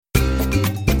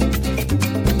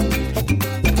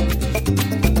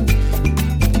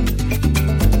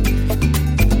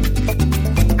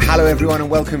Hello everyone and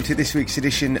welcome to this week's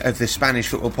edition of the Spanish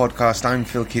Football Podcast. I'm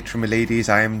Phil Kidd from Miladies.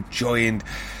 I am joined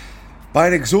by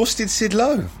an exhausted Sid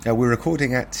Lowe. We're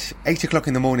recording at 8 o'clock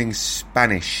in the morning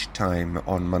Spanish time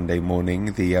on Monday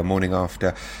morning, the morning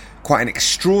after quite an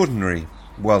extraordinary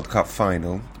World Cup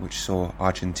final, which saw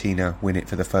Argentina win it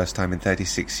for the first time in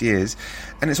 36 years.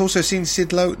 And it's also seen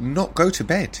Sid Lowe not go to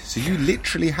bed. So you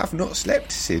literally have not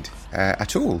slept, Sid,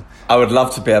 at all. I would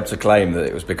love to be able to claim that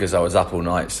it was because I was up all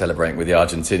night celebrating with the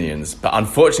Argentinians, but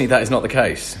unfortunately that is not the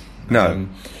case. No,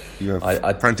 you're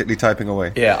frantically typing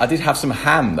away. Yeah, I did have some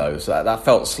ham though, so that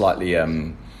felt slightly,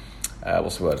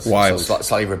 what's the word? Wild.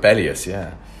 Slightly rebellious,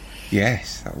 yeah.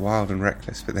 Yes, wild and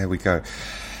reckless, but there we go.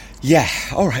 Yeah,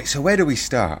 alright, so where do we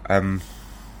start? Well,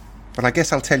 I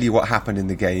guess I'll tell you what happened in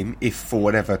the game, if for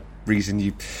whatever reason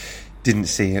you didn't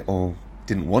see it or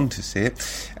didn't want to see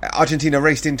it. Argentina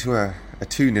raced into a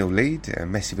 2-0 lead,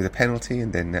 Messi with a penalty,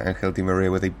 and then Angel Di Maria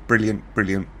with a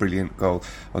brilliant goal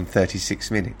on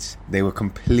 36 minutes. They were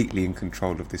completely in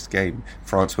control of this game.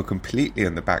 France were completely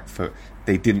on the back foot.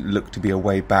 They didn't look to be a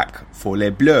way back for Les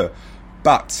Bleus.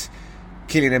 But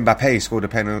Kylian Mbappe scored a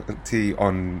penalty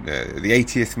on the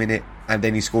 80th minute, and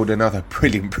then he scored another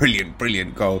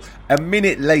brilliant goal a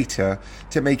minute later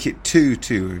to make it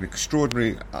 2-2, an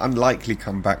extraordinary, unlikely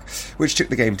comeback, which took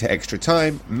the game to extra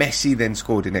time. Messi then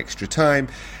scored in extra time,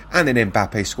 and then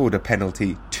Mbappe scored a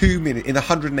penalty 2 minutes in the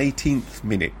 118th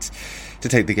minute to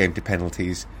take the game to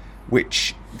penalties,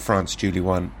 which France duly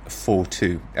won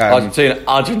 4-2.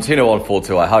 Argentina won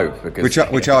 4-2, I hope.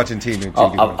 Because, which Argentina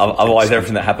duly won. Otherwise,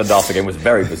 everything that happened after the game was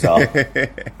very bizarre.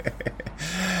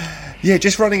 Yeah,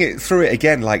 just running it through it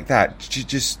again like that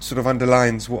just sort of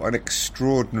underlines what an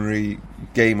extraordinary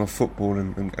game of football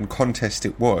and contest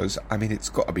it was. I mean, it's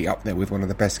got to be up there with one of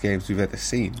the best games we've ever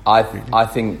seen. I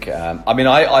think,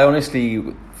 I honestly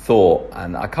thought,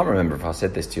 and I can't remember if I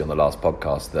said this to you on the last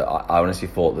podcast, that I honestly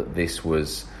thought that this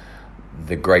was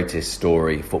the greatest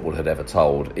story football had ever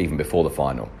told, even before the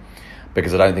final.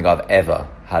 Because I don't think I've ever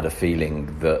had a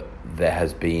feeling that there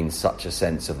has been such a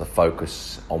sense of the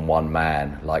focus on one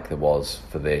man like there was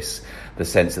for this. The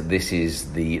sense that this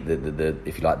is the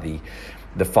if you like,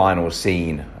 the final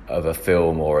scene of a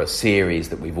film or a series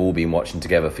that we've all been watching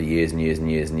together for years and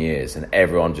years, and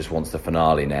everyone just wants the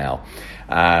finale now.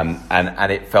 And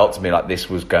it felt to me like this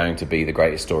was going to be the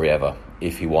greatest story ever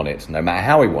if he won it, no matter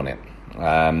how he won it.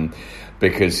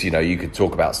 Because, you could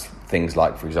talk about things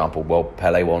like, for example, well,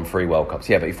 Pele won 3 World Cups.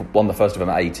 Yeah, but he won the first of them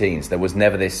at 18s. There was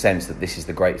never this sense that this is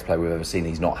the greatest player we've ever seen.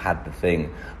 He's not had the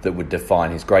thing that would define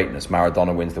his greatness.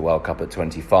 Maradona wins the World Cup at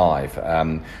 25.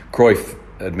 Cruyff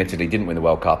admittedly didn't win the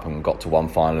World Cup and got to one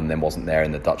final and then wasn't there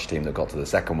in the Dutch team that got to the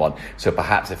second one. So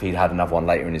perhaps if he'd had another one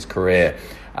later in his career,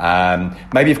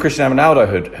 maybe if Cristiano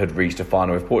Ronaldo had reached a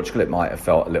final with Portugal, it might have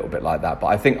felt a little bit like that. But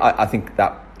I think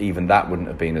that even that wouldn't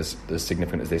have been as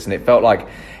significant as this. And it felt like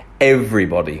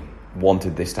everybody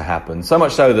wanted this to happen. So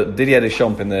much so that Didier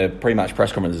Deschamps in the pre-match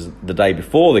press conference the day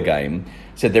before the game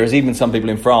said there is even some people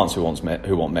in France who want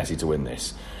Messi to win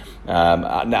this.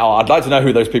 Now, I'd like to know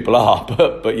who those people are,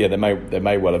 but yeah, there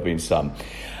may well have been some.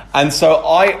 And so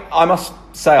I must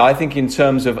say, I think in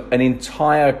terms of an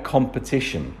entire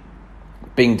competition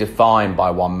being defined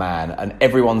by one man and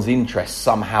everyone's interest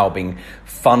somehow being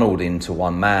funneled into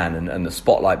one man and the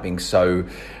spotlight being so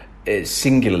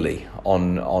singularly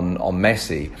on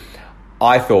Messi,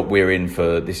 I thought we're in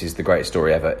for this is the greatest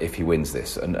story ever if he wins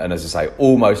this. And as I say,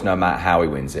 almost no matter how he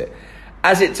wins it.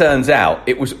 As it turns out,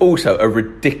 it was also a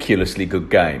ridiculously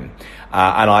good game.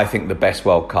 And I think the best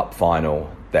World Cup final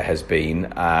there has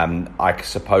been. I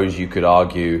suppose you could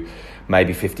argue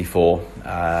maybe 54.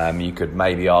 You could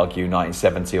maybe argue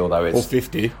 1970, although it's...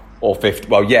 Or 50.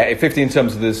 Well, yeah, 50 in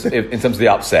terms of the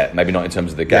upset, maybe not in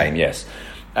terms of the game, yes.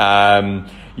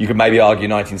 You could maybe argue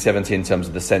 1970 in terms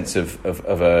of the sense of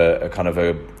a kind of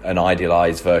an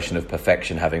idealised version of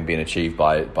perfection having been achieved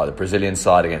by the Brazilian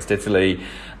side against Italy.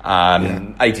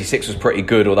 86 was pretty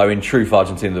good, although in truth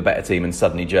Argentina was the better team and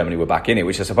suddenly Germany were back in it,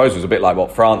 which I suppose was a bit like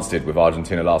what France did with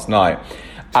Argentina last night.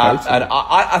 And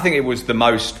I think it was the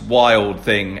most wild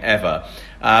thing ever.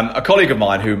 A colleague of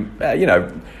mine who,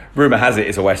 rumour has it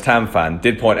is a West Ham fan,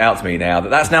 did point out to me now that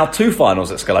that's now 2 finals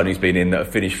that Scaloni's been in that have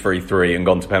finished 3-3 and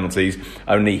gone to penalties.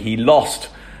 Only he lost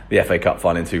the FA Cup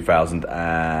final in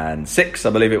 2006, I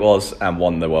believe it was, and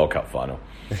won the World Cup final.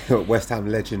 West Ham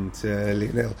legend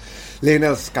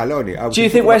Lionel Scaloni. Do you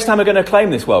think West Ham are going to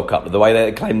claim this World Cup the way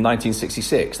they claimed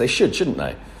 1966? They should, shouldn't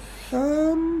they?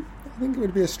 think it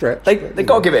would be a stretch. They've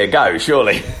got to give it a go,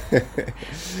 surely.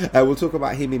 We'll talk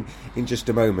about him in just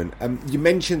a moment. You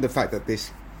mentioned the fact that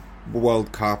this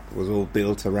World Cup was all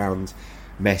built around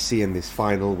Messi, and this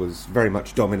final was very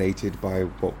much dominated by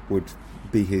what would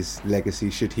be his legacy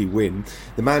should he win.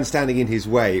 The man standing in his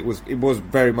way, it was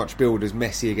very much billed as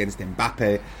Messi against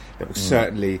Mbappe. That was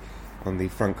certainly on the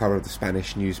front cover of the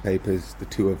Spanish newspapers, the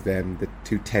two of them, the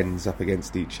two tens up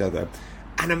against each other.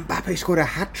 And Mbappe scored a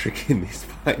hat-trick in this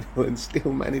final and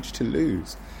still managed to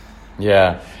lose.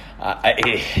 Yeah,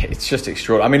 it's just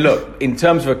extraordinary. I mean, look, in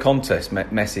terms of a contest,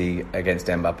 Messi against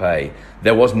Mbappe,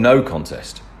 there was no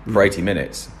contest for 80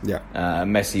 minutes. Yeah,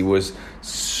 Messi was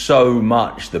so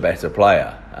much the better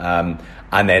player.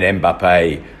 And then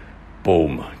Mbappe,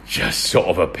 boom, just sort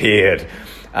of appeared.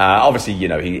 Obviously, you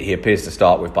know, he appears to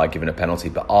start with by giving a penalty,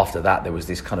 but after that there was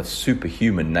this kind of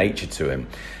superhuman nature to him.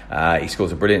 He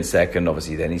scores a brilliant second,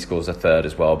 obviously then he scores a third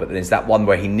as well, but then there's that one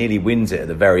where he nearly wins it at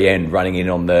the very end, running in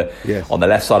on the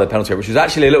left side of the penalty, which was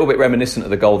actually a little bit reminiscent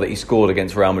of the goal that he scored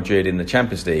against Real Madrid in the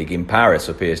Champions League in Paris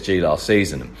for PSG last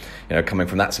season. You know, coming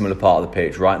from that similar part of the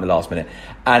pitch right in the last minute.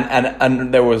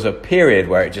 And there was a period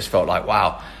where it just felt like,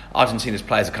 wow, Argentina's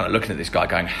players are kind of looking at this guy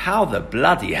going, how the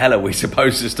bloody hell are we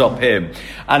supposed to stop him?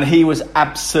 And he was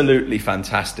absolutely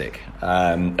fantastic.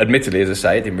 Admittedly, as I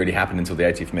say, it didn't really happen until the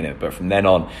 80th minute, but from then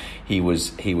on, he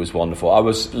was wonderful. I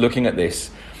was looking at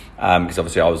this because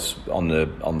obviously I was on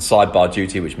sidebar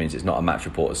duty, which means it's not a match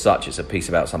report as such. It's a piece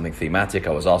about something thematic.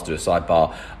 I was asked to do a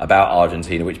sidebar about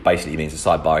Argentina, which basically means a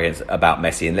sidebar about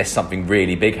Messi, unless something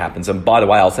really big happens. And by the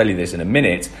way, I'll tell you this in a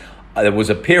minute. There was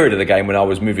a period of the game when I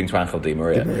was moving to Angel Di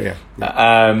Maria.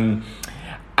 Yeah.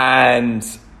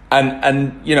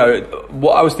 And you know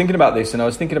what I was thinking about this, and I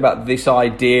was thinking about this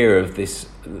idea of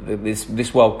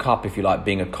this World Cup, if you like,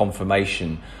 being a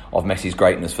confirmation of Messi's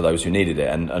greatness for those who needed it,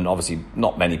 and obviously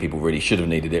not many people really should have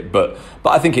needed it, but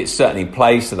I think it certainly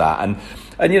plays to that. And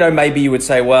you know, maybe you would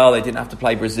say, well, they didn't have to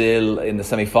play Brazil in the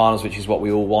semi-finals, which is what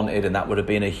we all wanted, and that would have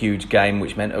been a huge game,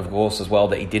 which meant, of course, as well,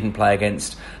 that he didn't play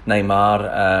against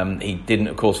Neymar. He didn't,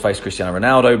 of course, face Cristiano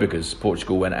Ronaldo because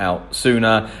Portugal went out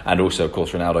sooner, and also, of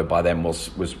course, Ronaldo by then was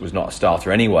not a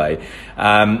starter anyway.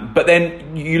 But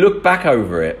then you look back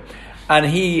over it, and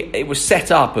it was set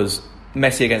up as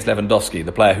Messi against Lewandowski,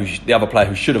 the other player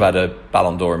who should have had a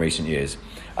Ballon d'Or in recent years.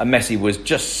 And Messi was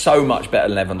just so much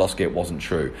better than Lewandowski, it wasn't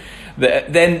true.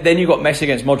 Then you got Messi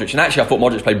against Modric, and actually I thought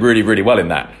Modric played really, really well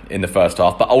in the first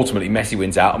half, but ultimately Messi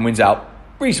wins out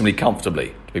reasonably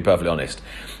comfortably, to be perfectly honest.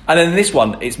 And then this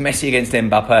one, it's Messi against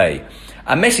Mbappe,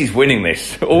 and Messi's winning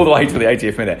this all the way to the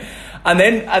 80th minute. And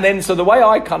then so the way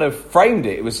I kind of framed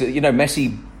it was, you know,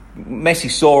 Messi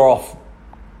saw off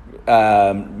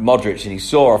Modric and he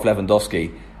saw off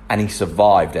Lewandowski, and he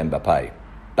survived Mbappe.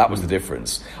 That was the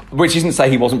difference. Which isn't to say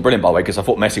he wasn't brilliant, by the way, because I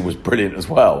thought Messi was brilliant as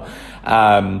well.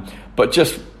 But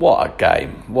just what a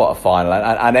game, what a final.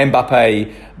 And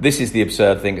Mbappe, this is the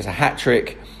absurd thing. It's a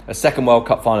hat-trick, a second World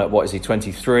Cup final at, what is he,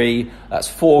 23? That's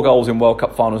 4 goals in World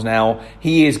Cup finals now.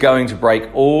 He is going to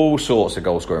break all sorts of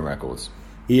goal-scoring records.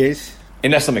 He is.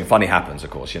 Unless something funny happens, of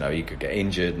course. You know, he could get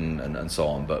injured and so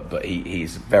on. But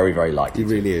he's very, very likely. He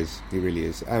really is. He really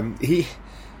is.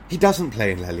 He doesn't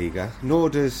play in La Liga, nor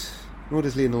does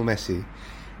Lionel Messi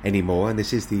anymore, and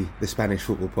this is the Spanish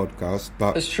football podcast.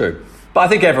 But it's true. But I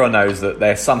think everyone knows that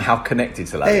they're somehow connected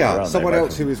to La Liga. They are. Someone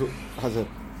else who has a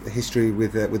history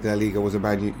with La Liga was a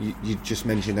man you just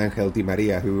mentioned, Angel Di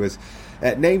Maria, who was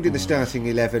named in the starting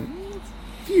 11.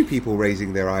 Few people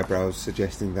raising their eyebrows,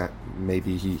 suggesting that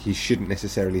maybe he shouldn't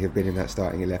necessarily have been in that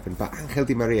starting 11. But Angel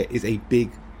Di Maria is a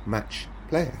big match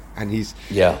player, and he's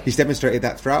demonstrated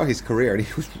that throughout his career, and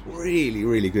he was really,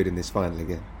 really good in this final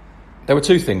again. There were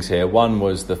 2 things here. One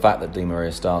was the fact that Di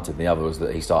Maria started, and the other was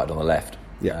that he started on the left.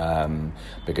 Yeah.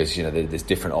 Because, you know, there's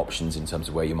different options in terms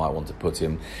of where you might want to put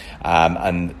him.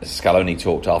 And Scaloni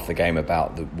talked after the game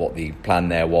about what the plan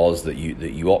there was, that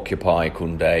you occupy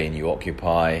Koundé and you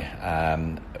occupy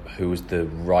who was the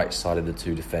right side of the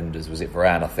 2 defenders? Was it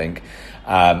Varane, I think?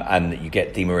 And that you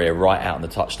get Di Maria right out on the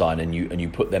touchline, and you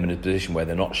put them in a position where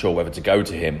they're not sure whether to go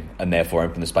to him and therefore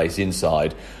open the space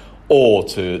inside, or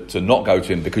to not go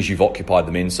to him because you've occupied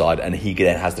them inside, and he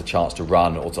then has the chance to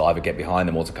run or to either get behind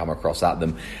them or to come across at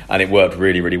them. And it worked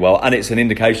really, really well. And it's an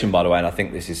indication, by the way, and I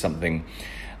think this is something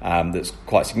that's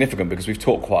quite significant, because we've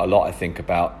talked quite a lot, I think,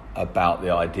 about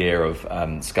the idea of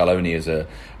Scaloni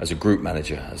as a group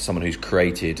manager, as someone who's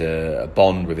created a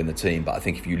bond within the team. But I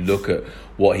think if you look at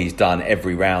what he's done,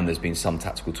 every round there's been some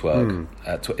tactical twerk.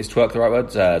 Is twerk the right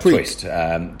word? Twist.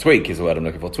 Tweak is the word I'm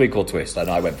looking for. Tweak or twist. I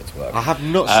know I went for twerk. I have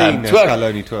not seen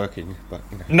Scaloni twerking, but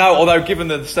you know. No, although given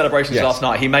the celebrations last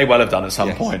night, he may well have done at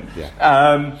some point.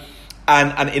 Yeah.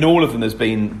 And in all of them, there's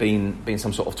been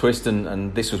some sort of twist,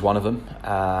 and this was one of them.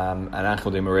 And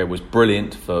Angel Di Maria was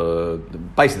brilliant for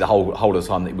basically the whole of the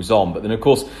time that he was on. But then, of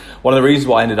course, one of the reasons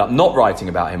why I ended up not writing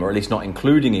about him, or at least not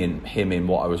including him in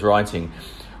what I was writing,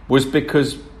 was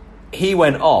because he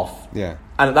went off. Yeah.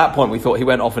 And at that point, we thought he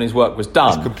went off and his work was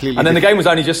done. And then the game was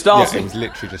only just starting. Yeah, it was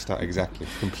literally just starting, exactly.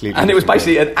 Completely. And it was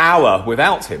basically an hour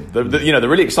without him. The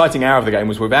really exciting hour of the game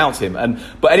was without him.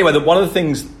 But anyway, one of the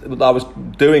things that I was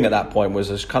doing at that point was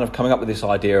just kind of coming up with this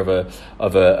idea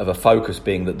of a focus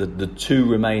being that the two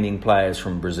remaining players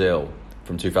from Brazil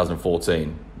from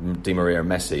 2014, Di Maria and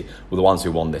Messi, were the ones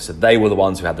who won this. So they were the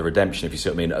ones who had the redemption, if you see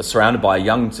what I mean, surrounded by a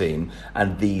young team,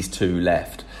 and these two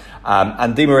left.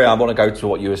 And Di Maria, I want to go to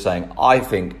what you were saying. I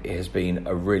think he has been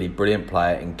a really brilliant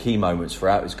player in key moments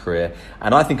throughout his career,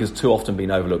 and I think has too often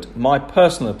been overlooked. My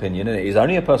personal opinion, and it is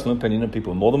only a personal opinion, and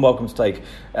people are more than welcome to take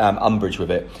umbrage with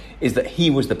it, is that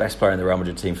he was the best player in the Real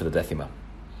Madrid team for the Décima.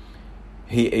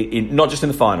 He not just in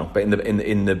the final, but in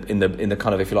the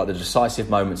kind of, if you like, the decisive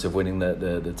moments of winning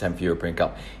the 10th European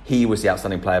Cup. He was the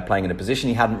outstanding player, playing in a position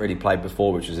he hadn't really played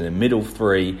before, which was in the middle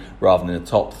three rather than the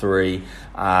top three.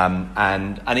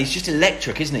 And he's just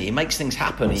electric, isn't he? He makes things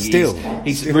happen.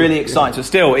 He's really exciting. So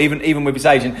still, even with his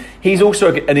age, and he's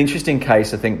also an interesting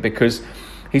case, I think, because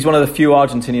he's one of the few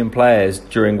Argentinian players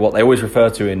during what they always refer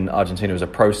to in Argentina as a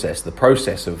process, the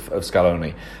process of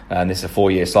Scaloni. And this is a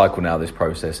 4-year cycle now, this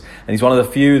process. And he's one of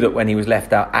the few that when he was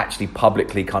left out actually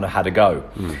publicly kind of had a go.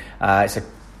 I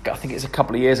think it's a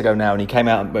couple of years ago now, and he came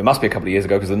out, it must be a couple of years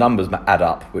ago because the numbers add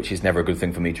up, which is never a good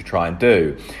thing for me to try and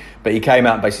do. But he came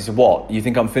out and basically said, what, you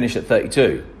think I'm finished at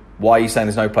 32? Why are you saying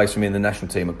there's no place for me in the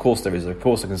national team? Of course there is. Of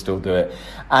course I can still do it.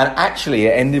 And actually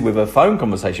it ended with a phone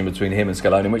conversation between him and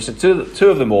Scaloni, in which the two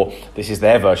of them, or this is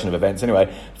their version of events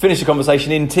anyway, finished the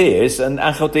conversation in tears, and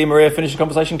Angel Di Maria finished the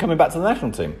conversation coming back to the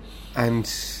national team.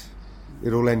 And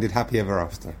it all ended happy ever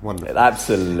after. Wonderful.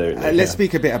 Absolutely. Let's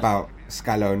speak a bit about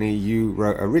Scaloni. You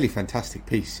wrote a really fantastic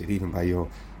piece, even by your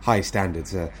high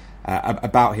standards,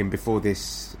 about him before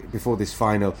this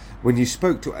final, when you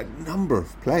spoke to a number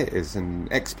of players and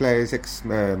ex-players,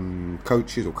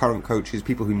 ex-coaches or current coaches,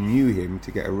 people who knew him,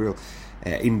 to get a real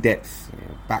in-depth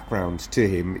background to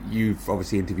him. You've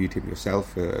obviously interviewed him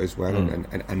yourself as well,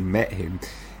 and met him.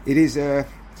 It is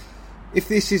if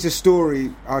this is a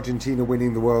story, Argentina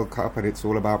winning the World Cup, and it's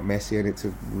all about Messi, and it's a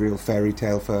real fairy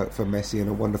tale for Messi and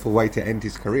a wonderful way to end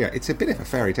his career, it's a bit of a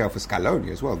fairy tale for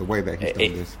Scaloni as well, the way that he's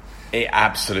done this. It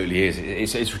absolutely is.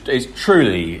 It's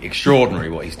truly extraordinary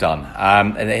what he's done.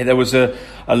 And there was a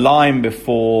line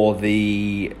before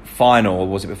the final, or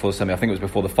was it before the semi? I think it was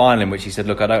before the final, in which he said,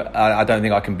 "Look, I don't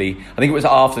think I can be." I think it was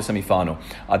after the semi-final.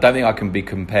 I don't think I can be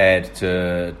compared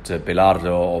to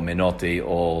Bilardo or Menotti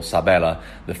or Sabella,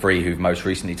 the three who've most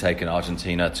recently taken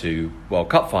Argentina to World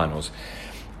Cup finals.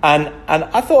 And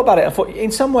I thought about it. I thought,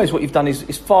 in some ways, what you've done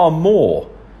is far more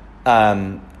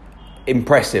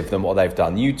impressive than what they've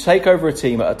done. You take over a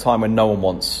team at a time when no one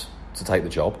wants to take the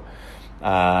job.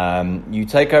 You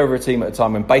take over a team at a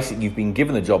time when basically you've been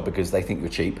given the job because they think you're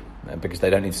cheap, because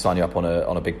they don't need to sign you up on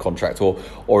a big contract,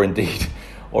 or indeed,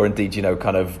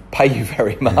 kind of pay you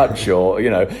very much, or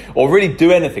really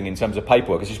do anything in terms of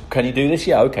paperwork. It's just, can you do this?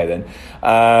 Yeah, okay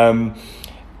then.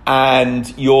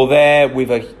 And you're there with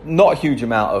not a huge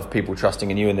amount of people trusting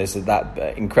in you, and there's that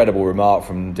incredible remark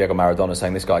from Diego Maradona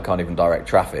saying this guy can't even direct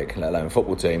traffic, let alone a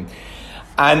football team.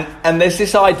 And there's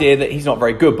this idea that he's not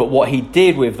very good, but what he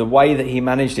did with the way that he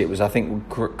managed it was, I think,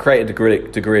 create a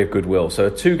degree of goodwill. So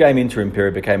a 2-game interim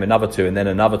period became another 2, and then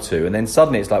another 2, and then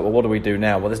suddenly it's like, well, what do we do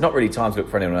now? Well, there's not really time to look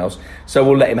for anyone else, so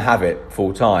we'll let him have it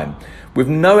full time, with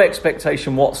no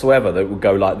expectation whatsoever that it would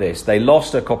go like this. They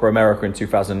lost a Copa America in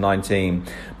 2019,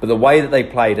 but the way that they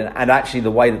played, and actually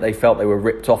the way that they felt they were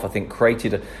ripped off, I think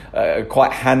created a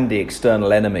quite handy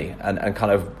external enemy, and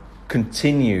kind of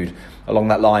continued along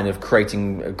that line of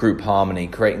creating a group harmony,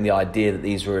 creating the idea that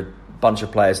these were a bunch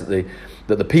of players that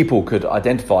the people could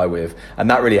identify with, and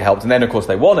that really helped. And then, of course,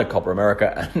 they won a Copa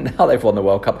America, and now they've won the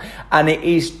World Cup, and it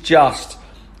is just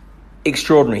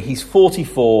extraordinary. He's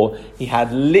 44. He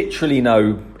had literally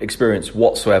no experience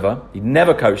whatsoever. He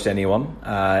never coached anyone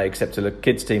except a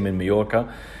kids team in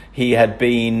Mallorca. He had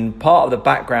been part of the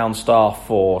background staff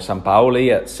for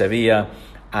Sampaoli at Sevilla,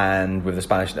 and with the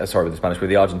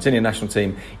Argentinian national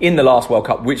team in the last World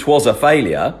Cup, which was a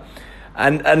failure,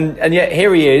 and yet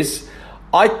here he is.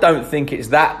 I don't think it's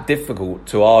that difficult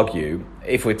to argue,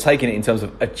 if we're taking it in terms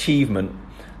of achievement,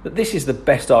 that this is the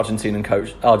best Argentina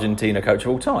coach of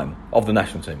all time, of the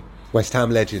national team. West Ham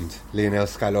legend Lionel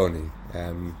Scaloni.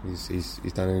 He's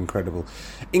done an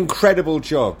incredible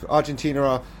job. Argentina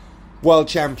are world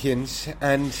champions,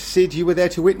 and Sid, you were there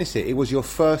to witness it. It was your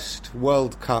first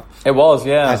World Cup. It was,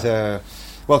 yeah. As a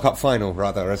World Cup final,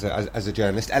 rather, as a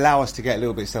journalist. Allow us to get a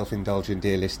little bit self-indulgent,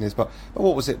 dear listeners. But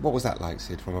what was it? What was that like,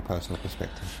 Sid, from a personal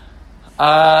perspective?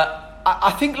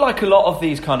 I think, like a lot of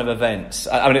these kind of events,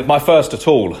 I mean, it's my first at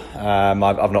all.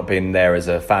 I've not been there as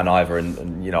a fan either,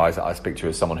 and you know, I speak to you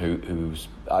as someone who's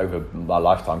over my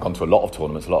lifetime gone to a lot of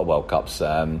tournaments, a lot of World Cups,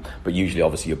 but usually,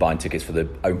 obviously, you're buying tickets for the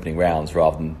opening rounds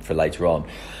rather than for later on.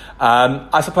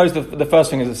 I suppose the first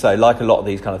thing, as I say, like a lot of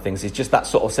these kind of things, is just that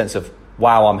sort of sense of,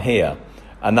 wow, I'm here,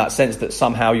 and that sense that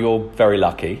somehow you're very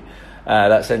lucky.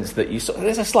 That sense that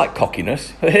there's a slight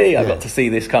cockiness. Hey, I got to see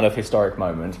this kind of historic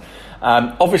moment.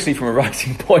 Obviously, from a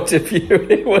writing point of view,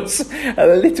 it was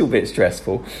a little bit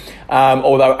stressful.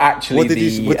 Although,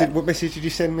 actually, what message did you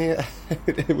send me?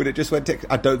 When it just went,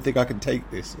 I don't think I can take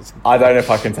this. I don't know if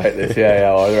I can take this.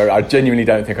 Yeah. I genuinely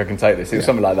don't think I can take this. It was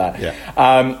something like that.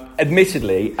 Yeah.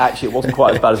 Admittedly, actually, it wasn't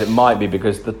quite as bad as it might be,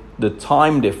 because the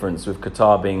time difference with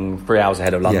Qatar being 3 hours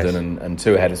ahead of London and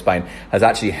 2 ahead of Spain has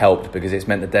actually helped, because it's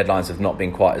meant the deadlines have not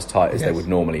been quite as tight as they would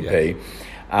normally be.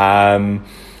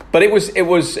 But it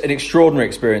was an extraordinary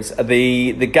experience.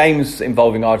 The games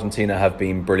involving Argentina have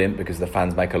been brilliant, because the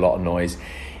fans make a lot of noise.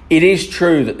 It is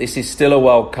true that this is still a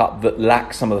World Cup that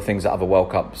lacks some of the things that other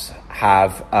World Cups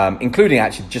have, including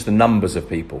actually just the numbers of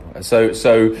people.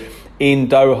 So in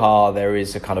Doha, there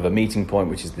is a kind of a meeting point,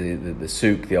 which is the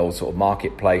souk, the old sort of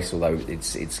marketplace, although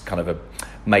it's kind of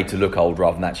made to look old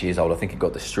rather than actually is old. I think it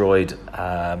got destroyed.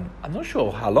 I'm not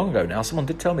sure how long ago now. Someone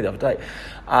did tell me the other day.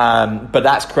 But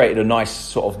that's created a nice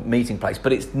sort of meeting place.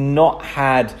 But it's not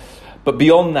had... But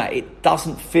beyond that, it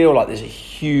doesn't feel like there's a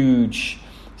huge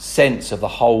sense of the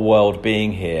whole world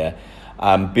being here.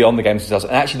 Beyond the games themselves,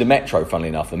 and actually the Metro, funnily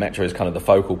enough, the Metro is kind of the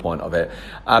focal point of it.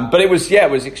 But it was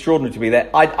extraordinary to be there.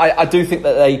 I do think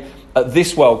that they, at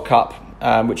this World Cup,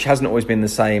 which hasn't always been the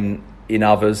same in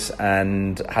others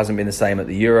and hasn't been the same at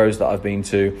the Euros that I've been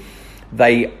to,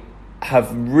 they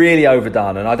have really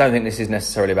overdone, and I don't think this is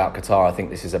necessarily about Qatar. I think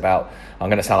this is about, I'm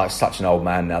going to sound like such an old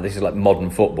man now, this is like modern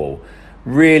football.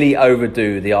 Really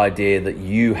overdo the idea that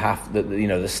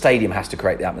the stadium has to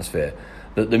create the atmosphere.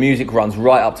 That the music runs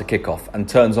right up to kickoff and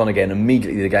turns on again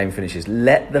immediately the game finishes.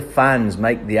 Let the fans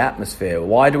make the atmosphere.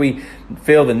 Why do we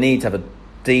feel the need to have a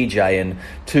DJ and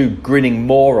two grinning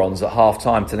morons at half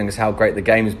time telling us how great the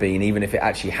game's been, even if it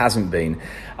actually hasn't been?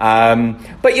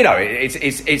 But you know,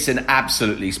 it's an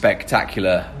absolutely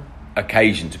spectacular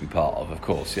occasion to be part of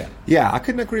course. Yeah, I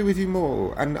couldn't agree with you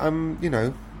more. And I'm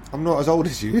not as old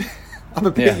as you. I'm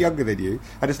a bit younger than you,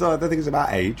 and I don't think it's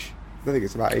about age. I don't think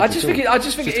it's about age. I just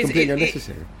think it's completely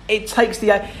unnecessary. It takes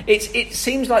it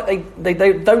seems like they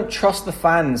don't trust the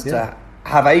fans to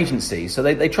have agency, so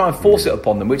they try and force it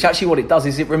upon them, which actually what it does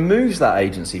is it removes that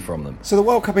agency from them. So the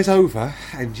World Cup is over,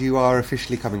 and you are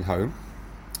officially coming home.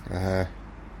 I've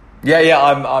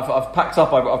packed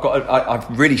up.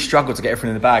 I've really struggled to get everything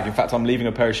in the bag. In fact, I'm leaving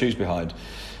a pair of shoes behind.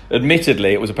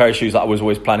 Admittedly, it was a pair of shoes that I was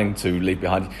always planning to leave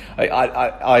behind.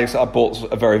 I bought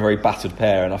a very, very battered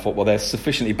pair, and I thought, well, they're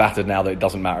sufficiently battered now that it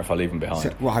doesn't matter if I leave them behind.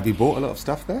 So, have you bought a lot of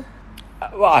stuff there?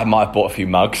 Well, I might have bought a few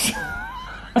mugs.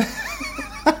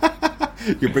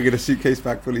 You're bringing a suitcase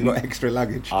back full of extra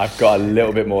luggage. I've got a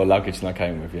little bit more luggage than I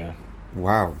came with, yeah.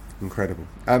 Wow, incredible.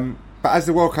 But as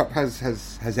the World Cup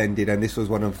has ended, and this was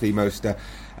one of the most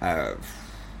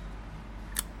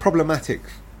problematic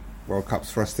World Cups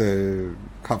for us to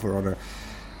cover on a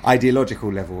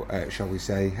ideological level, shall we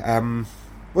say.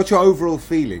 What's your overall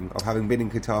feeling of having been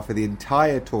in Qatar for the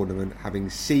entire tournament,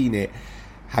 having seen it,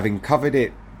 having covered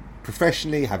it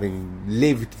professionally, having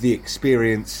lived the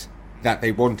experience that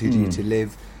they wanted you to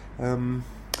live?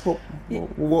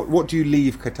 What do you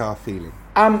leave Qatar feeling?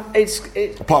 It's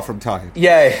apart from tired.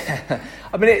 Yeah,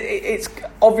 I mean, it's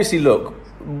obviously, look,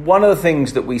 one of the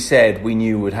things that we said we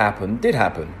knew would happen did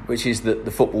happen, which is that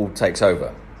the football takes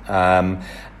over. And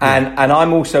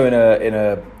I'm also in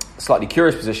a slightly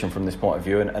curious position from this point of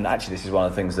view. And actually, this is one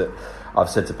of the things that I've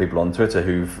said to people on Twitter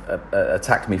who've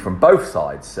attacked me from both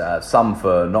sides. Some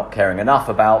for not caring enough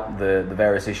about the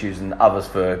various issues, and others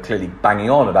for clearly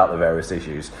banging on about the various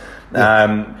issues.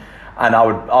 And I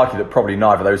would argue that probably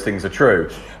neither of those things are true.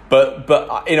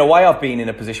 But in a way, I've been in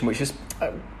a position which is,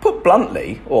 put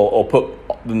bluntly, or put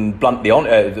bluntly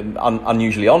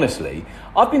unusually honestly,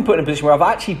 I've been put in a position where I've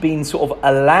actually been sort of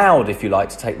allowed, if you like,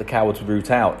 to take the coward's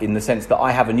route out, in the sense that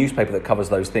I have a newspaper that covers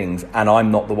those things, and I'm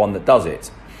not the one that does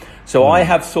it. So I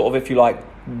have sort of, if you like,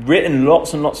 written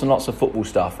lots and lots and lots of football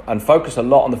stuff and focused a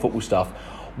lot on the football stuff,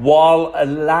 while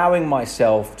allowing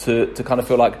myself to kind of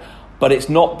feel like but it's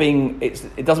not being.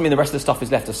 It doesn't mean the rest of the stuff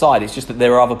is left aside. It's just that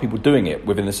there are other people doing it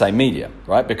within the same media,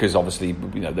 right? Because obviously,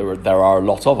 there are a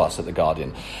lot of us at the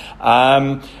Guardian.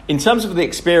 In terms of the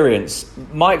experience,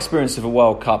 my experience of a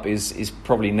World Cup is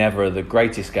probably never the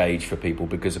greatest gauge for people,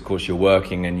 because of course you're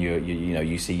working and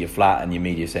you see your flat and your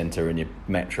media centre and your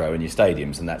metro and your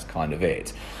stadiums, and that's kind of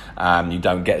it. You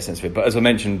don't get a sense of it. But as I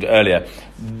mentioned earlier,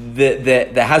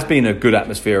 there has been a good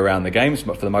atmosphere around the games,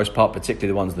 but for the most part, particularly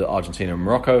the ones that Argentina and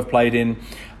Morocco have played in.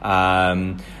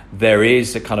 There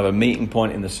is a kind of a meeting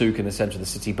point in the souk in the centre of the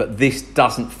city, but this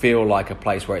doesn't feel like a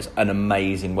place where it's an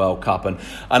amazing World Cup. And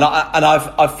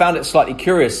I've found it slightly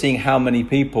curious seeing how many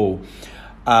people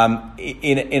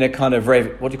in a kind of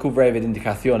what do you call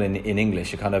reivindicación in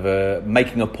English, a kind of a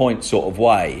making a point sort of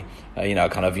way,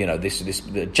 this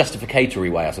justificatory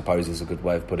way, I suppose is a good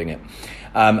way of putting it.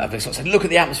 They sort of said, look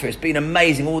at the atmosphere, it's been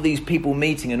amazing, all these people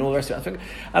meeting and all the rest of it.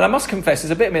 And I must confess,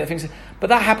 there's a bit of me that thinks, but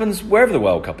that happens wherever the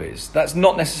World Cup is. That's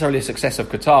not necessarily a success of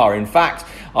Qatar. In fact,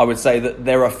 I would say that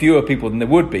there are fewer people than there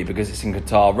would be because it's in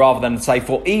Qatar, rather than say,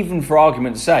 even for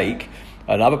argument's sake,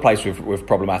 another place with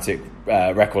problematic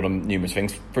record on numerous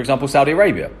things, for example, Saudi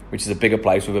Arabia, which is a bigger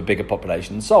place with a bigger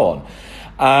population and so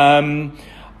on.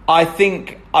 I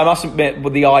think, I must admit,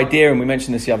 with the idea, and we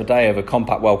mentioned this the other day, of a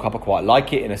compact World Cup, I quite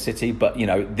like it in a city, but,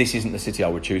 this isn't the city I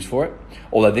would choose for it,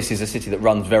 although this is a city that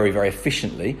runs very, very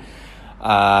efficiently.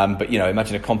 But,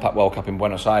 imagine a compact World Cup in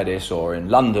Buenos Aires or in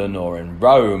London or in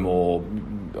Rome or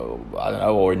I don't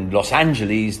know, or in Los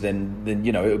Angeles, then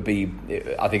it would be.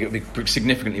 I think it would be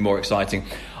significantly more exciting.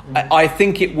 I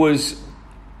think it was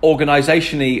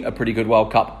organisationally a pretty good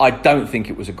World Cup. I don't think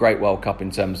it was a great World Cup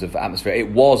in terms of atmosphere.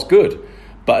 It was good,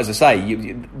 but as I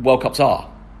say, World Cups are.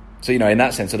 So in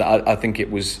that sense, I think it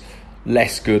was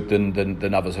less good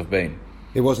than others have been.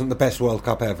 It wasn't the best World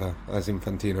Cup ever, as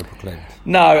Infantino proclaimed.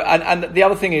 No, and the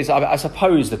other thing is, I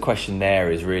suppose the question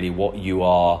there is really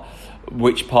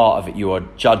which part of it you are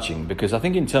judging, because I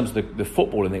think in terms of the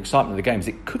football and the excitement of the games,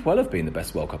 it could well have been the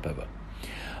best World Cup ever.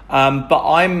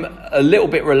 But I'm a little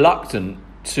bit reluctant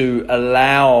to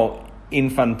allow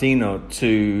Infantino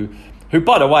who,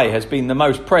 by the way, has been the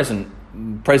most present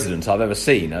president I've ever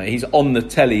seen. He's on the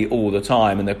telly all the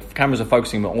time, and the cameras are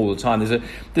focusing on him all the time.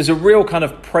 There's a real kind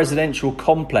of presidential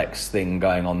complex thing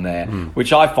going on there,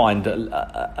 which I find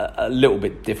a little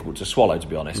bit difficult to swallow, to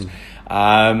be honest.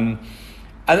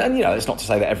 And it's not to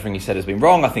say that everything he said has been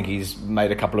wrong. I think he's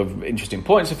made a couple of interesting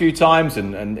points a few times,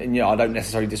 and I don't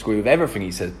necessarily disagree with everything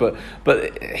he says, but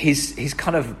his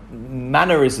kind of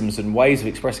mannerisms and ways of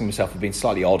expressing himself have been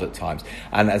slightly odd at times.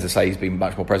 And as I say, he's been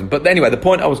much more present. But anyway, the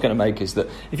point I was going to make is that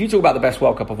if you talk about the best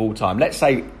World Cup of all time, let's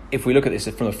say if we look at this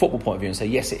from a football point of view and say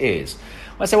yes, it is,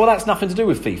 I say, well, that's nothing to do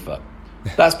with FIFA.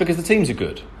 That's because the teams are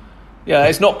good. Yeah,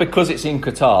 it's not because it's in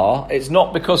Qatar. It's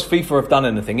not because FIFA have done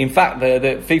anything. In fact,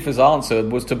 the FIFA's answer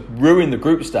was to ruin the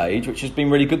group stage, which has been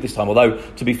really good this time. Although,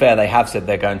 to be fair, they have said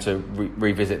they're going to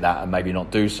revisit that and maybe not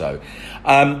do so.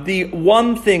 The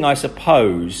one thing, I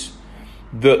suppose,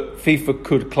 that FIFA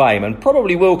could claim, and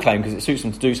probably will claim because it suits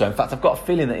them to do so. In fact, I've got a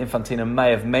feeling that Infantino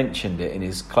may have mentioned it in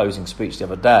his closing speech the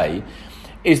other day,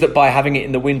 is that by having it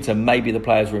in the winter, maybe the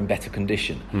players were in better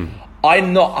condition.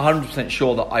 I'm not 100%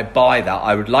 sure that I buy that.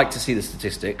 I would like to see the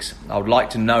statistics. I would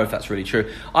like to know if that's really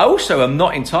true. I also am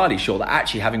not entirely sure that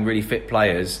actually having really fit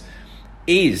players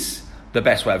is the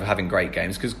best way of having great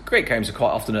games, because great games are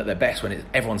quite often at their best when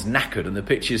everyone's knackered and the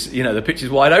pitch is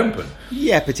wide open.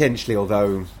 Yeah, potentially,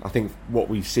 although I think what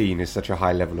we've seen is such a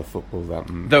high level of football that...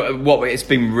 it's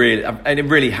been really... And it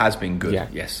really has been good,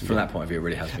 yes. From that point of view, it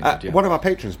really has been good, yeah. One of our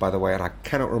patrons, by the way, and I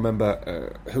cannot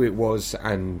remember who it was,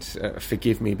 and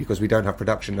forgive me because we don't have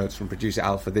production notes from producer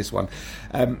Al for this one,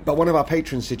 but one of our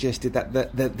patrons suggested that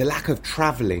the lack of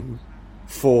travelling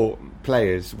for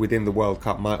players within the World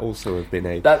Cup might also have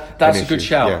been that's a good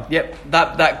shout. Yeah. Yep,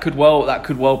 that could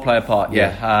well play a part.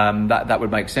 That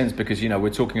would make sense, because we're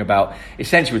talking about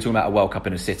a World Cup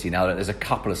in a city. Now there's a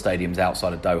couple of stadiums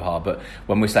outside of Doha, but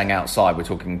when we're saying outside, we're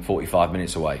talking 45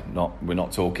 minutes away. We're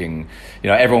not talking.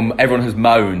 Everyone has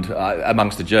moaned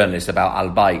amongst the journalists about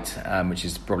Al Bayt, which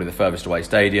is probably the furthest away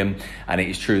stadium, and it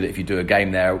is true that if you do a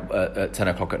game there at 10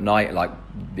 o'clock at night, like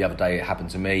the other day it happened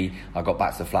to me, I got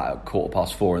back to the flat at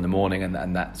 4:15 in the morning.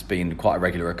 And that's been quite a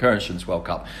regular occurrence in this World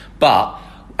Cup. But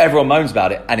everyone moans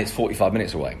about it, and it's 45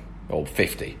 minutes away, or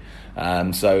 50.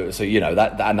 So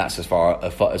that's as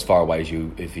far away as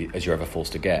you're ever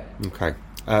forced to get. Okay,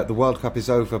 the World Cup is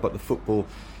over, but the football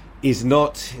is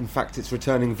not. In fact, it's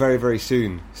returning very, very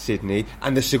soon, Sydney.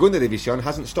 And the Segunda División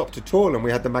hasn't stopped at all, and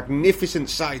we had the magnificent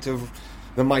sight of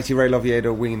the mighty Real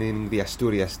Oviedo winning the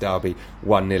Asturias derby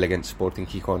 1-0 against Sporting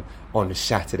Gijón on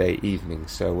Saturday evening.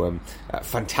 So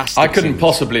fantastic. I couldn't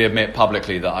possibly admit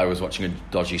publicly that I was watching a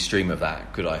dodgy stream of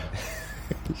that, could I?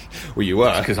 Well, you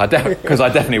were. Because I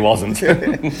definitely wasn't.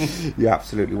 You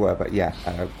absolutely were. But yeah,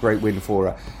 great win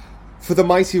for the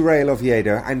mighty Real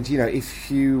Oviedo. And, you know, if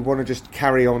you want to just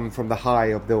carry on from the high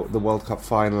of the World Cup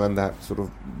final and that sort of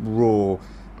raw,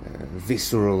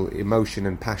 visceral emotion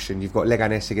and passion, you've got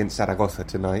Leganés against Zaragoza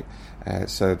tonight.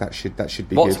 So that should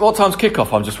be good. What time's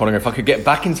kickoff? I'm just wondering if I could get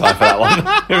back in time for that one.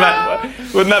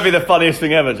 Wouldn't that be the funniest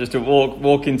thing ever? Just to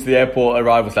walk into the airport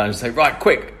arrivals lounge and say, right,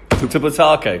 quick, to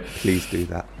Butake. Please do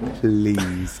that.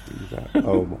 Please do that.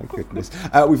 Oh my goodness.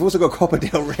 We've also got Copa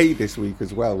del Rey this week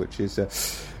as well, which is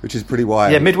pretty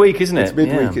wild. Yeah, midweek, isn't it? It's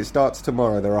midweek. Yeah. It starts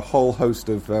tomorrow. There are a whole host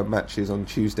of matches on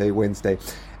Tuesday, Wednesday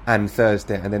and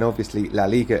Thursday, and then obviously La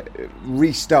Liga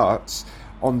restarts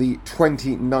on the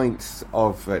 29th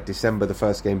of December, the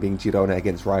first game being Girona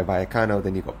against Rayo Vallecano.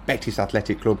 Then you've got Betis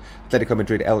Athletic Club, Atletico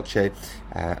Madrid, Elche,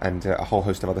 and a whole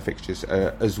host of other fixtures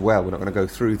as well. We're not going to go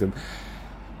through them.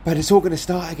 But it's all going to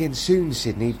start again soon,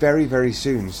 Sydney, very, very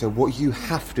soon. So what you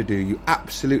have to do, you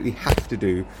absolutely have to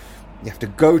do, you have to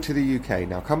go to the UK.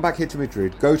 Now, come back here to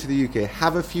Madrid, go to the UK,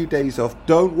 have a few days off,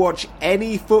 don't watch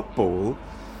any football,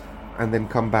 and then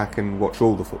come back and watch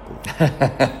all the football.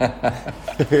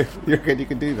 You reckon you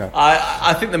can do that?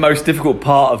 I think the most difficult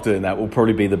part of doing that will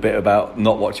probably be the bit about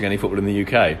not watching any football in the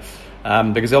UK.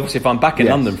 Because obviously, if I'm back in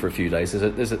London for a few days,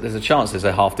 there's a chance there's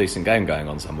a half decent game going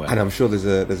on somewhere, and I'm sure there's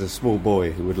a small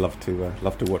boy who would love to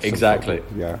watch exactly. Some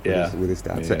football. With his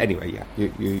dad. Yeah. So anyway,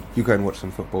 you go and watch some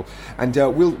football, and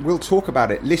we'll talk about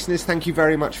it. Listeners, thank you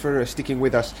very much for sticking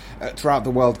with us throughout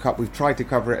the World Cup. We've tried to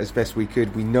cover it as best we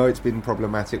could. We know it's been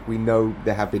problematic. We know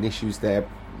there have been issues there.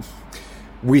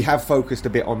 We have focused a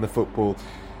bit on the football.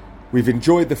 We've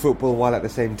enjoyed the football while at the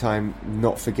same time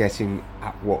not forgetting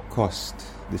at what cost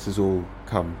this has all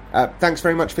come. Thanks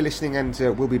very much for listening, and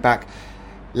we'll be back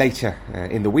later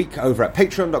in the week over at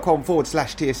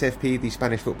patreon.com/TSFP. The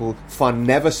Spanish football fun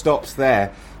never stops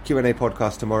there. Q&A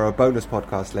podcast tomorrow, bonus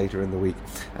podcast later in the week,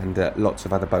 and lots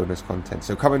of other bonus content.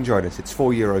 So come and join us. It's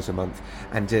 €4 a month,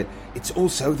 and it's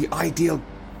also the ideal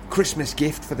Christmas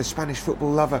gift for the Spanish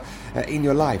football lover in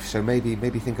your life. So maybe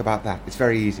think about that. It's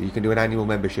very easy. You can do an annual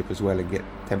membership as well and get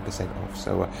 10% off.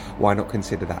 So why not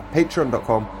consider that?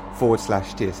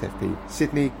 Patreon.com/TSFP.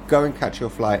 Sydney, go and catch your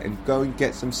flight and go and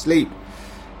get some sleep.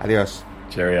 Adios.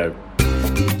 Cheerio.